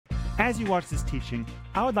As you watch this teaching,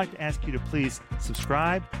 I would like to ask you to please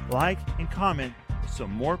subscribe, like, and comment so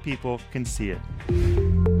more people can see it.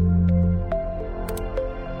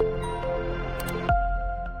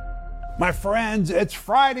 My friends, it's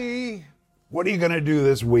Friday. What are you going to do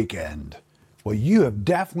this weekend? Well, you have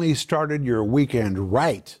definitely started your weekend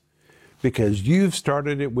right, because you've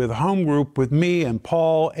started it with home group with me and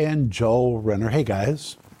Paul and Joel Renner. Hey,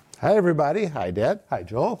 guys. Hi, everybody. Hi, Dad. Hi,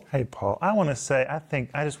 Joel. Hey, Paul. I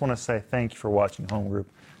just want to say thank you for watching home group.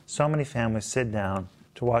 So many families sit down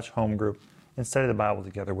to watch home group and study the Bible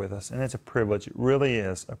together with us, and it's a privilege. It really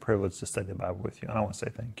is a privilege to study the Bible with you, and I want to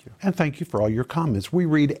say thank you. And thank you for all your comments. We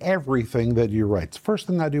read everything that you write. It's the first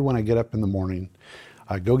thing I do when I get up in the morning.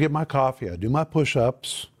 I go get my coffee, I do my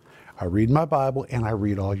push-ups, I read my Bible, and I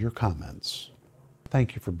read all your comments.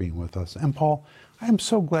 Thank you for being with us. And Paul, I am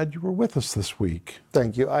so glad you were with us this week.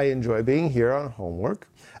 Thank you. I enjoy being here on home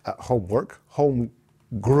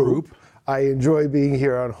group. I enjoy being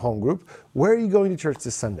here on home group. Where are you going to church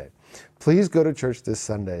this Sunday? Please go to church this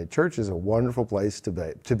Sunday. Church is a wonderful place to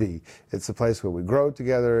be. It's a place where we grow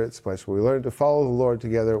together. It's a place where we learn to follow the Lord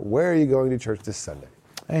together. Where are you going to church this Sunday?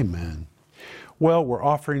 Amen. Well, we're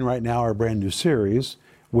offering right now our brand new series,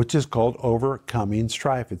 which is called Overcoming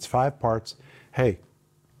Strife. It's 5 parts. Hey,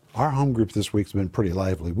 our home group this week's been pretty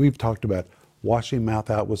lively. We've talked about washing mouth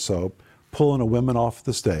out with soap, pulling a woman off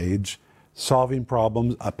the stage, solving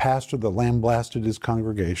problems, a pastor that lambasted his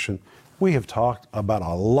congregation. We have talked about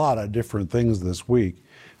a lot of different things this week.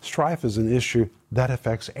 Strife is an issue that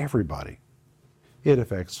affects everybody. It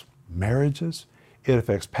affects marriages, it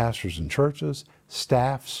affects pastors and churches,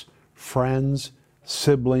 staffs, friends,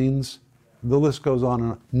 siblings, the list goes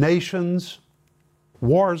on. Nations,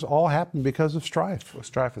 wars all happen because of strife. Well,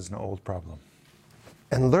 strife is an old problem.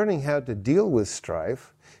 And learning how to deal with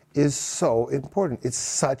strife is so important. It's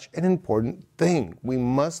such an important thing. We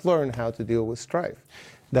must learn how to deal with strife.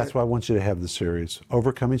 That's why I want you to have the series,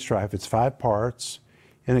 Overcoming Strife. It's 5 parts,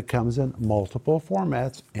 and it comes in multiple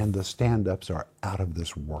formats, and the stand-ups are out of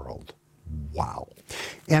this world. Wow.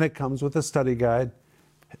 And it comes with a study guide.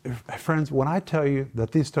 Friends, when I tell you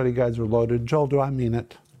that these study guides are loaded, Joel, do I mean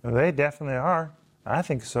it? Well, they definitely are. I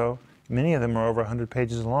think so. Many of them are over 100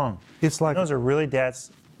 pages long. It's like those are really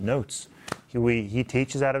Dad's notes. He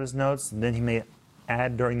teaches out of his notes, and then he may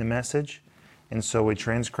add during the message. And so we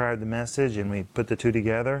transcribe the message and we put the two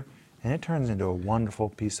together, and it turns into a wonderful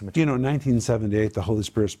piece of material. You know, in 1978, the Holy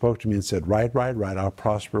Spirit spoke to me and said, write, I'll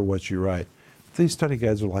prosper what you write. These study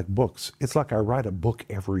guides are like books. It's like I write a book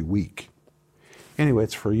every week. Anyway,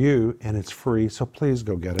 it's for you and it's free, so please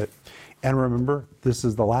go get it. And remember, this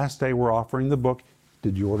is the last day we're offering the book.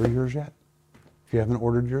 Did you order yours yet? If you haven't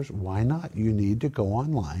ordered yours, why not? You need to go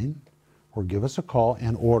online or give us a call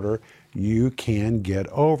and order. You can get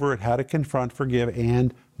over it, How to Confront, Forgive,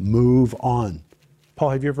 and Move On.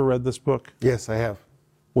 Paul, have you ever read this book? Yes, I have.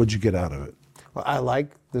 What'd you get out of it? Well, I like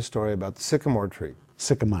the story about the sycamore tree.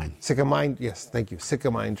 Sycamine. Sycamine, yes, thank you.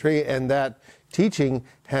 Sycamine tree. And that teaching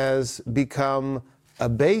has become a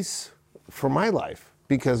base for my life.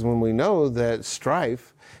 Because when we know that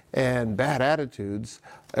strife and bad attitudes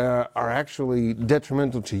are actually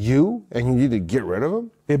detrimental to you and you need to get rid of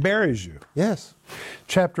them. It buries you. Yes.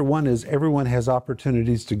 Chapter 1 is everyone has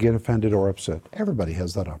opportunities to get offended or upset. Everybody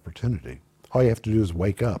has that opportunity. All you have to do is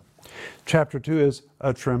wake up. Chapter 2 is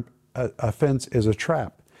offense is a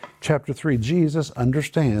trap. Chapter 3, Jesus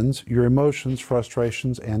understands your emotions,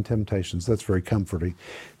 frustrations, and temptations. That's very comforting.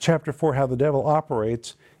 Chapter 4, how the devil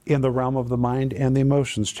operates in the realm of the mind and the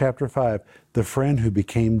emotions. Chapter 5, the friend who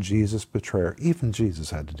became Jesus' betrayer. Even Jesus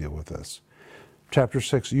had to deal with this. Chapter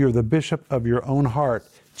 6, you're the bishop of your own heart.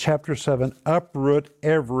 Chapter 7, uproot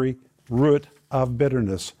every root of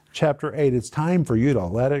bitterness. Chapter 8, it's time for you to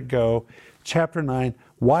let it go. Chapter 9,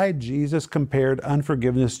 why Jesus compared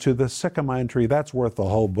unforgiveness to the sycamine tree. That's worth the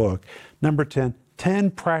whole book. Number 10,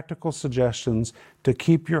 10 practical suggestions to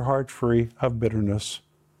keep your heart free of bitterness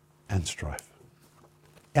and strife.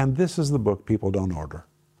 And this is the book people don't order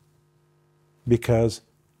because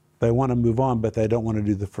they want to move on, but they don't want to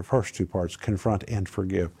do the first 2 parts, confront and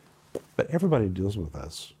forgive. But everybody deals with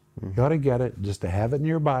this. You ought to get it just to have it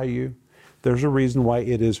nearby you. There's a reason why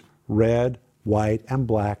it is red, white, and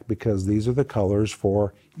black, because these are the colors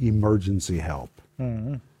for emergency help.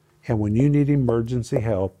 Mm-hmm. And when you need emergency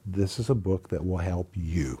help, this is a book that will help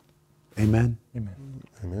you. Amen? Amen.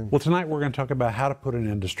 Amen. Well, tonight we're going to talk about how to put an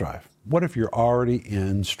end to strife. What if you're already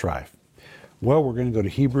in strife? Well, we're going to go to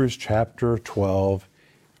Hebrews chapter 12,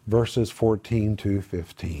 verses 14 to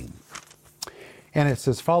 15. And it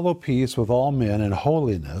says, follow peace with all men and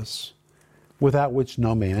holiness, without which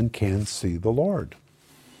no man can see the Lord.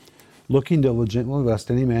 looking diligently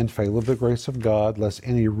lest any man fail of the grace of God, lest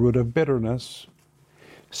any root of bitterness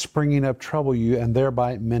springing up trouble you, and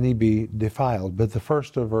thereby many be defiled. But the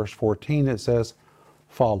first of verse 14, it says,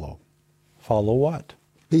 follow. Follow what?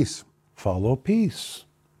 Peace. Follow peace.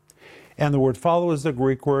 And the word follow is the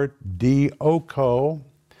Greek word dioko.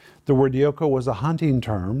 The word dioko was a hunting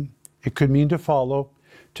term. It could mean to follow,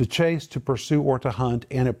 to chase, to pursue, or to hunt,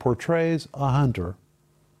 and it portrays a hunter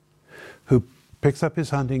who picks up his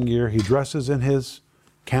hunting gear, he dresses in his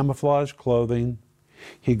camouflage clothing,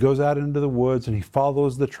 he goes out into the woods and he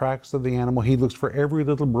follows the tracks of the animal. He looks for every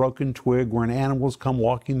little broken twig where an animal's come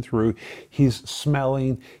walking through. He's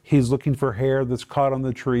smelling, he's looking for hair that's caught on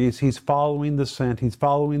the trees, he's following the scent, he's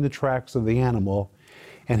following the tracks of the animal.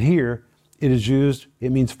 And here, it is used,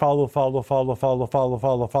 it means follow, follow, follow, follow, follow,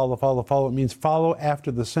 follow, follow, follow, follow. It means follow after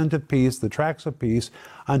the scent of peace, the tracks of peace,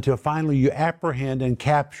 until finally you apprehend and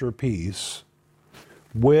capture peace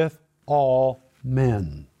with all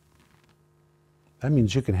men. That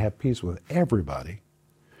means you can have peace with everybody.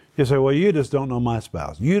 You say, well, you just don't know my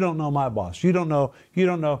spouse. You don't know my boss. You don't know, you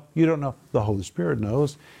don't know, you don't know. The Holy Spirit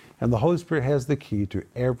knows, and the Holy Spirit has the key to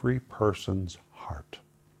every person's heart.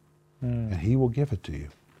 And He will give it to you.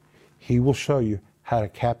 He will show you how to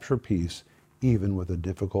capture peace even with a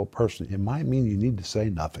difficult person. It might mean you need to say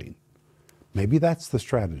nothing. Maybe that's the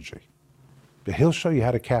strategy. But He'll show you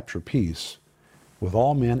how to capture peace with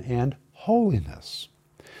all men and holiness.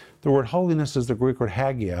 The word holiness is the Greek word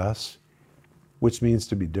hagios, which means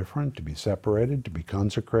to be different, to be separated, to be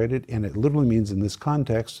consecrated. And it literally means in this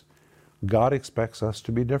context, God expects us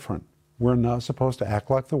to be different. We're not supposed to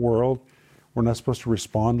act like the world. We're not supposed to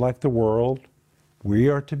respond like the world. We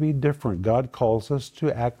are to be different. God calls us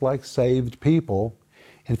to act like saved people.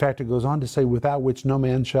 In fact, it goes on to say, without which no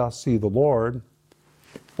man shall see the Lord.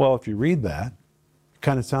 Well, if you read that, it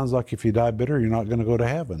kind of sounds like if you die bitter, you're not going to go to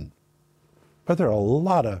heaven. But there are a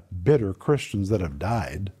lot of bitter Christians that have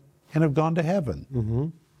died and have gone to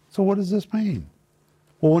heaven. So what does this mean?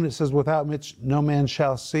 Well, when it says, without which no man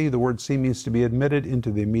shall see, the word see means to be admitted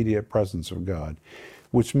into the immediate presence of God,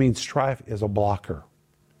 which means strife is a blocker.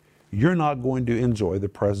 You're not going to enjoy the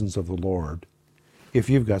presence of the Lord if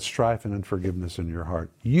you've got strife and unforgiveness in your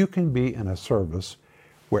heart. You can be in a service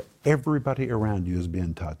where everybody around you is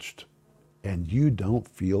being touched and you don't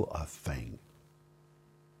feel a thing.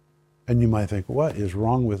 And you might think, what is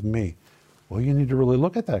wrong with me? Well, you need to really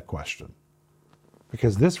look at that question.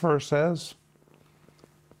 Because this verse says,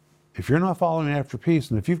 if you're not following after peace,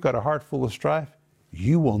 and if you've got a heart full of strife,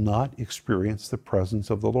 you will not experience the presence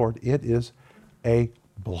of the Lord. It is a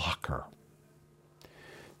blocker.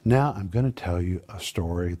 Now, I'm going to tell you a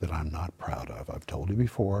story that I'm not proud of. I've told you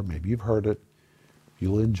before. Maybe you've heard it.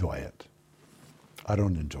 You'll enjoy it. I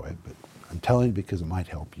don't enjoy it, but I'm telling you because it might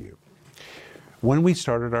help you. When we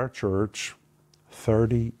started our church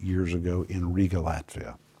 30 years ago in Riga,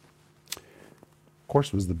 Latvia, of course,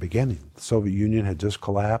 it was the beginning. The Soviet Union had just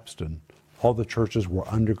collapsed and all the churches were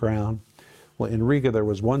underground. Well, in Riga, there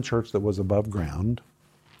was one church that was above ground,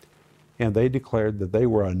 and they declared that they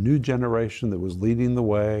were a new generation that was leading the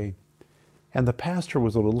way. And the pastor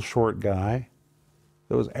was a little short guy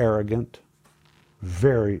that was arrogant,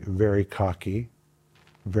 very, very cocky,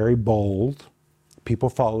 very bold.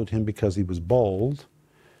 People followed him because he was bold,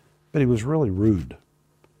 but he was really rude.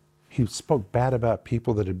 He spoke bad about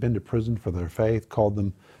people that had been to prison for their faith, called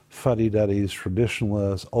them fuddy-duddies,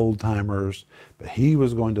 traditionalists, old-timers, but he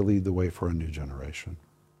was going to lead the way for a new generation.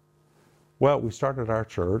 Well, we started our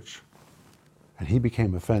church, and he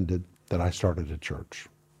became offended that I started a church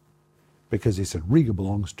because he said, Riga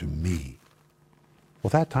belongs to me. Well,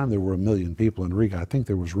 at that time there were 1 million people in Riga. I think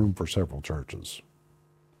there was room for several churches.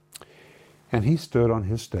 And he stood on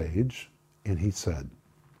his stage and he said,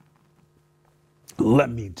 let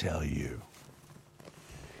me tell you,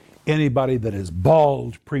 anybody that is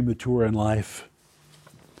bald premature in life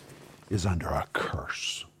is under a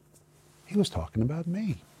curse. He was talking about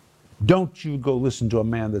me. Don't you go listen to a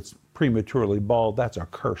man that's prematurely bald. That's a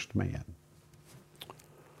cursed man.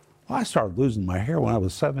 Well, I started losing my hair when I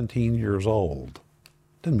was 17 years old.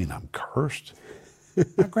 Doesn't mean I'm cursed.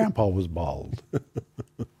 My grandpa was bald.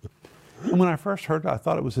 And when I first heard it, I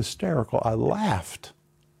thought it was hysterical. I laughed.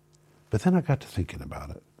 But then I got to thinking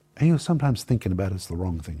about it. And you know, sometimes thinking about it's the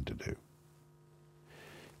wrong thing to do.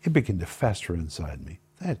 It began to fester inside me.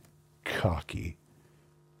 That cocky,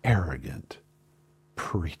 arrogant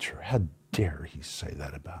preacher. How dare he say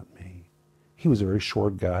that about me? He was a very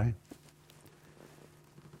short guy.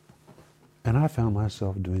 And I found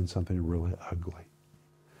myself doing something really ugly.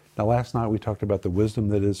 Now, last night we talked about the wisdom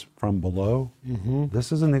that is from below.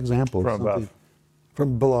 This is an example of From something above.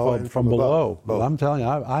 From below and from from below. above. Well, I'm telling you,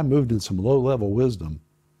 I moved in some low-level wisdom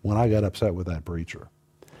when I got upset with that preacher.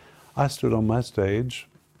 I stood on my stage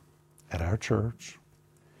at our church,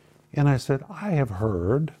 and I said, I have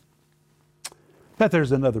heard that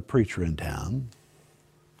there's another preacher in town.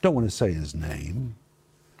 Don't want to say his name.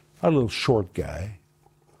 A little short guy.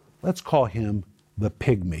 Let's call him the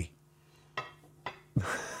Pygmy.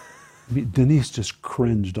 Denise just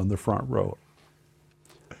cringed on the front row.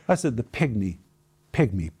 I said, the pygmy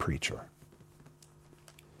preacher.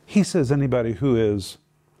 He says anybody who is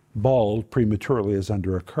bald prematurely is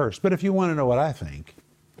under a curse. But if you want to know what I think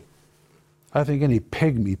any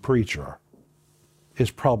pygmy preacher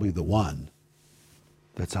is probably the one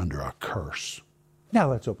that's under a curse. Now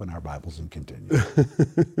let's open our Bibles and continue.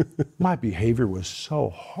 My behavior was so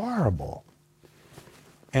horrible.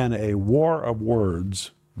 And a war of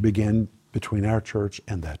words began between our church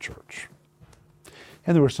and that church.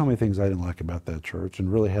 And there were so many things I didn't like about that church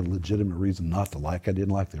and really had legitimate reason not to like. I didn't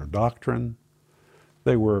like their doctrine.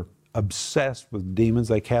 They were obsessed with demons.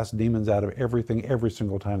 They cast demons out of everything every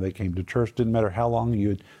single time they came to church. Didn't matter how long you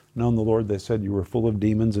had known the Lord, they said you were full of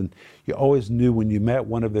demons. And you always knew when you met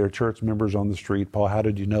one of their church members on the street. Paul, how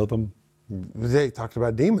did you know them? They talked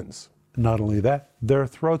about demons. Not only that, their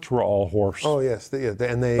throats were all hoarse. Oh, yes.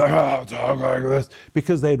 And they Talk like this,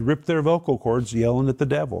 because they had ripped their vocal cords yelling at the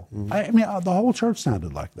devil. Mm-hmm. I mean, the whole church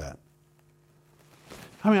sounded like that.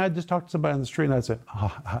 I mean, I just talked to somebody on the street and I'd say,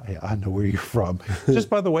 I know where you're from, just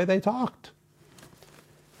by the way they talked.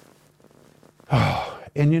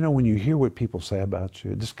 And you know, when you hear what people say about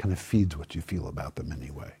you, it just kind of feeds what you feel about them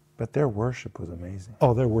anyway. But their worship was amazing.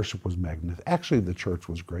 Oh, their worship was magnificent. Actually, the church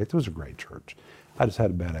was great. It was a great church. I just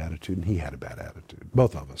had a bad attitude, and he had a bad attitude,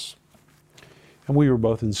 both of us. And we were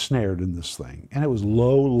both ensnared in this thing, and it was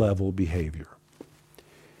low-level behavior.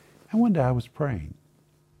 And one day I was praying,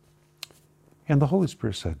 and the Holy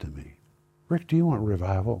Spirit said to me, Rick, do you want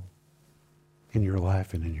revival in your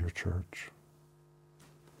life and in your church?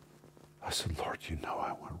 I said, Lord, you know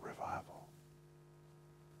I want revival.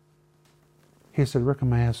 He said, Rick, I'm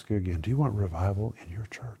going to ask you again, do you want revival in your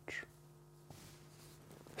church?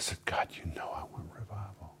 I said, God, you know I want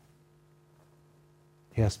revival.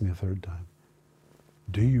 He asked me a third time,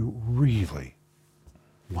 do you really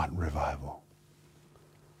want revival?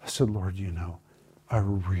 I said, Lord, you know, I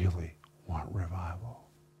really want revival.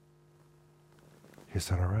 He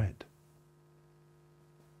said, all right.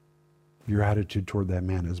 Your attitude toward that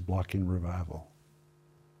man is blocking revival.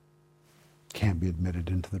 Can't be admitted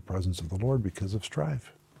into the presence of the Lord because of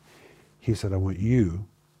strife. He said, I want you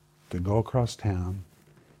to go across town,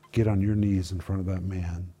 get on your knees in front of that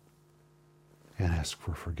man, and ask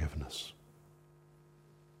for forgiveness.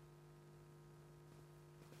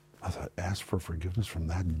 I thought, ask for forgiveness from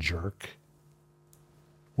that jerk?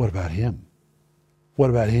 What about him? What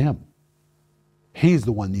about him? He's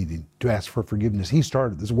the one needing to ask for forgiveness. He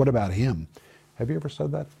started this. What about him? Have you ever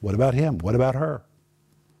said that? What about him? What about her?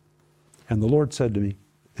 And the Lord said to me,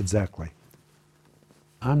 exactly.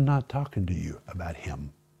 I'm not talking to you about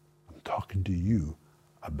him. I'm talking to you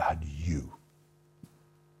about you.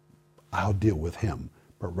 I'll deal with him.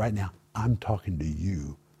 But right now, I'm talking to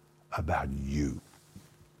you about you.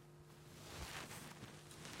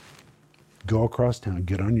 Go across town,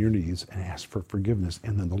 get on your knees, and ask for forgiveness.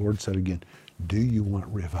 And then the Lord said again, do you want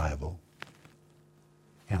revival?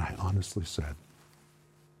 And I honestly said,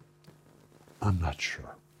 I'm not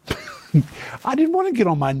sure. I didn't want to get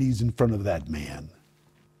on my knees in front of that man.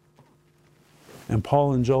 And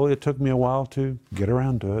Paul and Jolie, it took me a while to get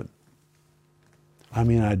around to it. I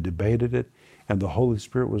mean, I debated it, and the Holy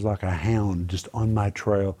Spirit was like a hound just on my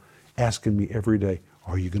trail, asking me every day,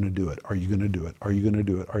 are you going to do it? Are you going to do it? Are you going to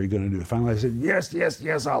do it? Are you going to do it? Finally, I said, yes, yes,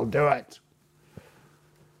 yes, I'll do it.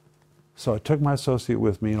 So I took my associate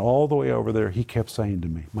with me, and all the way over there, he kept saying to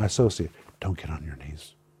me, my associate, don't get on your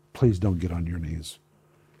knees. Please don't get on your knees.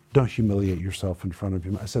 Don't humiliate yourself in front of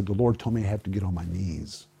him. I said, the Lord told me I have to get on my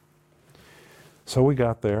knees. So we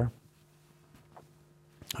got there.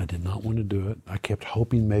 I did not want to do it. I kept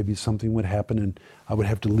hoping maybe something would happen and I would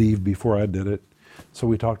have to leave before I did it. So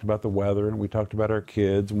we talked about the weather, and we talked about our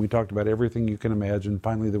kids, and we talked about everything you can imagine.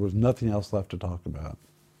 Finally, there was nothing else left to talk about.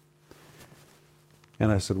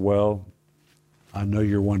 And I said, well, I know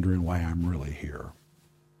you're wondering why I'm really here.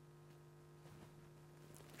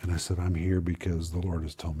 And I said, I'm here because the Lord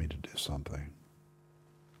has told me to do something.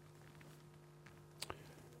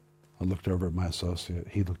 I looked over at my associate.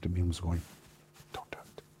 He looked at me and was going, don't do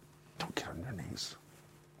it. Don't get on your knees.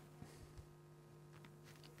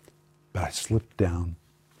 But I slipped down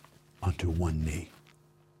onto one knee.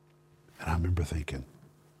 And I remember thinking,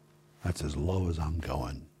 that's as low as I'm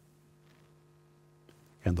going.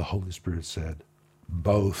 And the Holy Spirit said,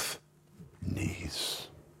 both knees.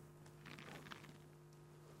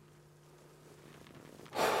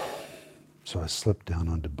 So I slipped down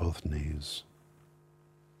onto both knees.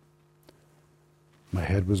 My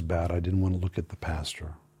head was bowed. I didn't want to look at the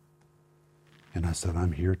pastor. And I said,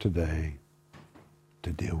 I'm here today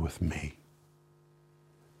to deal with me.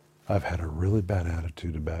 I've had a really bad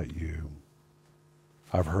attitude about you.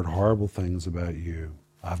 I've heard horrible things about you.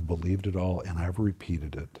 I've believed it all and I've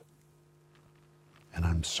repeated it. And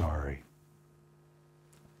I'm sorry.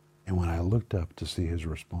 And when I looked up to see his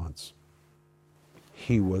response,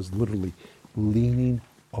 he was literally leaning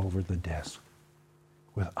over the desk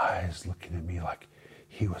with eyes looking at me like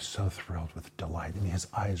he was so thrilled with delight. And his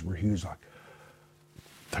eyes were huge, like,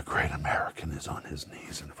 the great American is on his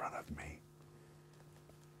knees in front of me.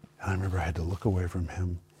 And I remember I had to look away from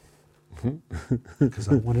him because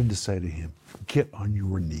I wanted to say to him, get on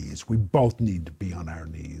your knees. We both need to be on our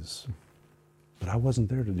knees. But I wasn't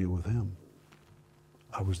there to deal with him.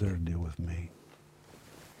 I was there to deal with me.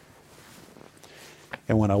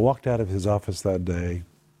 And when I walked out of his office that day,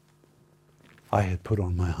 I had put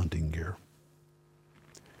on my hunting gear.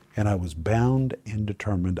 And I was bound and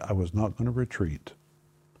determined I was not going to retreat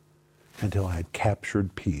until I had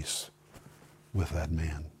captured peace with that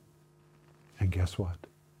man. And guess what?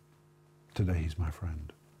 Today he's my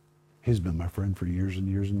friend. He's been my friend for years and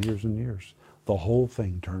years and years and years. The whole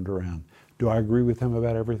thing turned around. Do I agree with him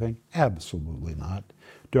about everything? Absolutely not.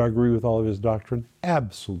 Do I agree with all of his doctrine?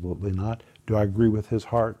 Absolutely not. Do I agree with his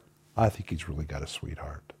heart? I think he's really got a sweet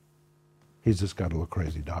heart. He's just got a little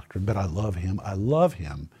crazy doctrine, but I love him. I love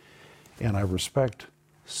him, and I respect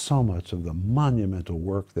so much of the monumental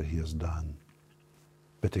work that he has done.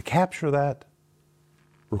 But to capture that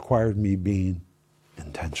required me being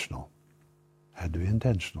intentional. I had to be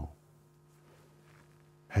intentional.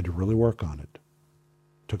 I had to really work on it.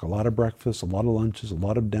 Took a lot of breakfasts, a lot of lunches, a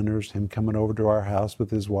lot of dinners, him coming over to our house with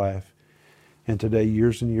his wife. And today,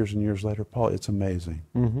 years and years and years later, Paul, it's amazing.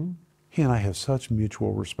 Mm-hmm. He and I have such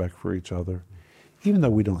mutual respect for each other. Even though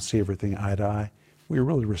we don't see everything eye to eye, we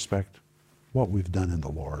really respect what we've done in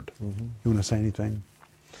the Lord. Mm-hmm. You want to say anything?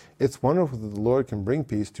 It's wonderful that the Lord can bring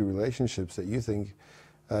peace to relationships that you think,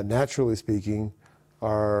 naturally speaking,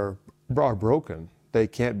 are broken. They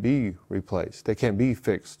can't be replaced. They can't be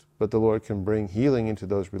fixed. But the Lord can bring healing into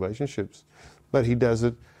those relationships. But He does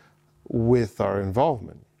it with our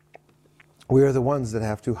involvement. We are the ones that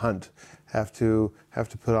have to hunt, have to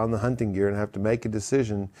put on the hunting gear and have to make a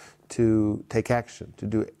decision to take action, to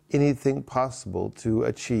do anything possible to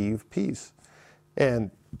achieve peace.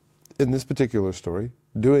 And in this particular story,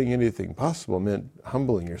 doing anything possible meant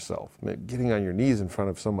humbling yourself, meant getting on your knees in front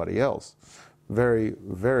of somebody else. Very,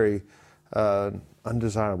 very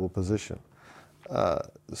undesirable position.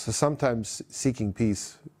 So sometimes seeking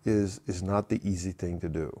peace is not the easy thing to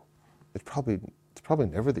do. It's probably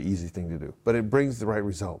never the easy thing to do, but it brings the right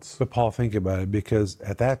results. But Paul, think about it, because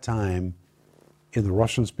at that time, in the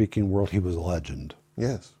Russian-speaking world, he was a legend.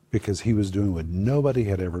 Yes. Because he was doing what nobody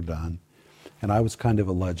had ever done. And I was kind of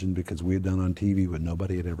a legend because we had done on TV what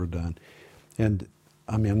nobody had ever done. And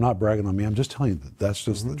I mean, I'm not bragging on me, I'm just telling you that that's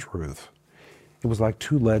just the truth. It was like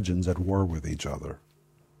two legends at war with each other.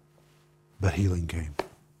 But healing came.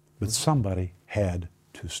 But somebody had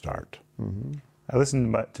to start. Mm-hmm. I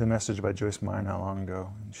listened to a message by Joyce Meyer not long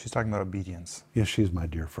ago, and she's talking about obedience. Yes, she's my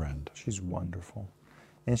dear friend. She's wonderful.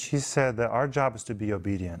 And she said that our job is to be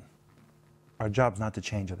obedient. Our job is not to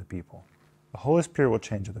change other people. The Holy Spirit will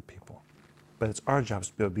change other people, but it's our job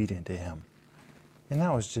to be obedient to Him. And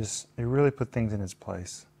that was just, it really put things in its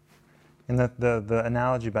place. And the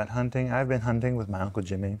analogy about hunting, I've been hunting with my Uncle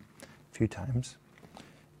Jimmy a few times,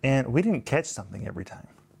 and we didn't catch something every time.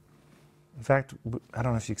 In fact, I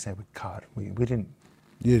don't know if you can say we caught. We didn't.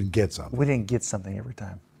 You didn't get something. We didn't get something every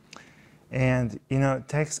time. And, you know, it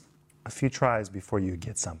takes a few tries before you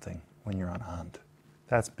get something when you're on a hunt.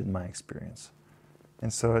 That's been my experience.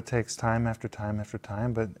 And so it takes time after time after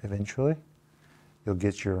time, but eventually you'll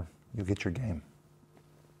get your game.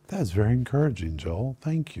 That's very encouraging, Joel.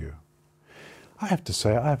 Thank you. I have to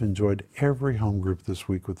say, I've enjoyed every home group this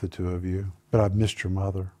week with the two of you, but I've missed your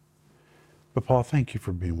mother. But Paul, thank you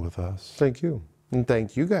for being with us. Thank you. And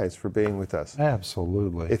thank you guys for being with us.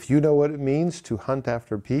 Absolutely. If you know what it means to hunt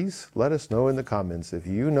after peace, let us know in the comments. If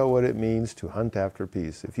you know what it means to hunt after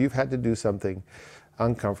peace, if you've had to do something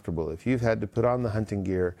uncomfortable, if you've had to put on the hunting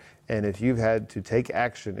gear, and if you've had to take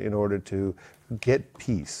action in order to get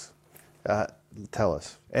peace, tell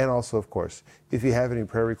us. And also, of course, if you have any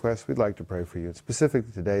prayer requests, we'd like to pray for you. And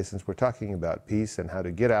specifically today, since we're talking about peace and how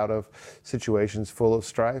to get out of situations full of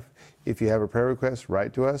strife, if you have a prayer request,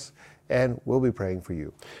 write to us, and we'll be praying for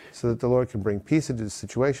you so that the Lord can bring peace into the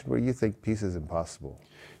situation where you think peace is impossible.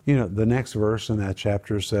 You know, the next verse in that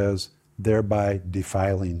chapter says, thereby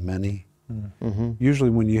defiling many. Mm-hmm. Usually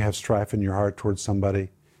when you have strife in your heart towards somebody,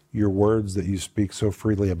 your words that you speak so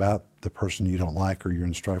freely about the person you don't like or you're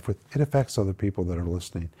in strife with, it affects other people that are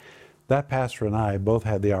listening. That pastor and I both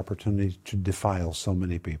had the opportunity to defile so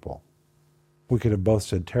many people. We could have both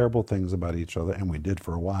said terrible things about each other, and we did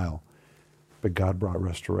for a while. But God brought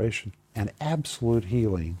restoration and absolute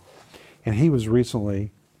healing. And he was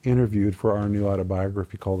recently interviewed for our new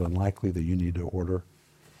autobiography called Unlikely That You Need to Order.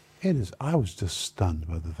 I was just stunned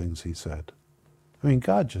by the things he said. I mean,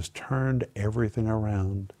 God just turned everything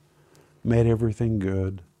around, made everything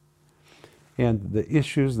good. And the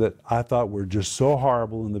issues that I thought were just so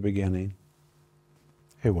horrible in the beginning,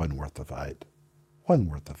 it wasn't worth the fight.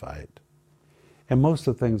 Wasn't worth the fight. And most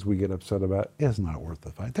of the things we get upset about is not worth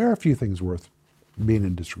the fight. There are a few things worth being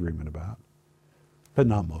in disagreement about, but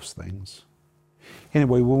not most things.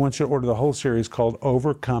 Anyway, we want you to order the whole series called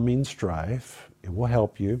Overcoming Strife. It will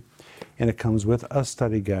help you. And it comes with a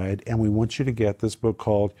study guide. And we want you to get this book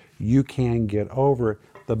called You Can Get Over It.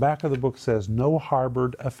 The back of the book says, no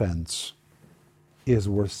harbored offense is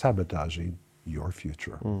worth sabotaging your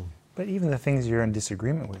future. But even the things you're in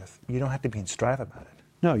disagreement with, you don't have to be in strife about it.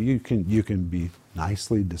 No, you can be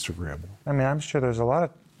nicely disagreeable. I mean, I'm sure there's a lot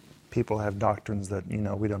of people have doctrines that,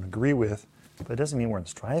 we don't agree with, but it doesn't mean we're in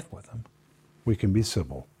strife with them. We can be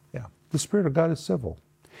civil. Yeah. The Spirit of God is civil.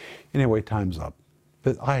 Anyway, time's up.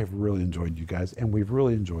 But I have really enjoyed you guys, and we've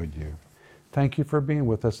really enjoyed you. Thank you for being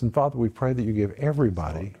with us. And Father, we pray that you give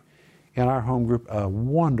everybody in our home group a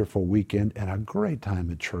wonderful weekend and a great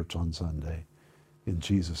time at church on Sunday. In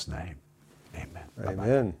Jesus' name, amen.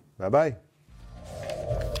 Amen. Bye-bye.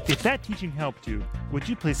 If that teaching helped you, would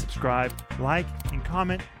you please subscribe, like, and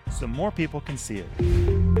comment so more people can see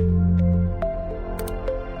it?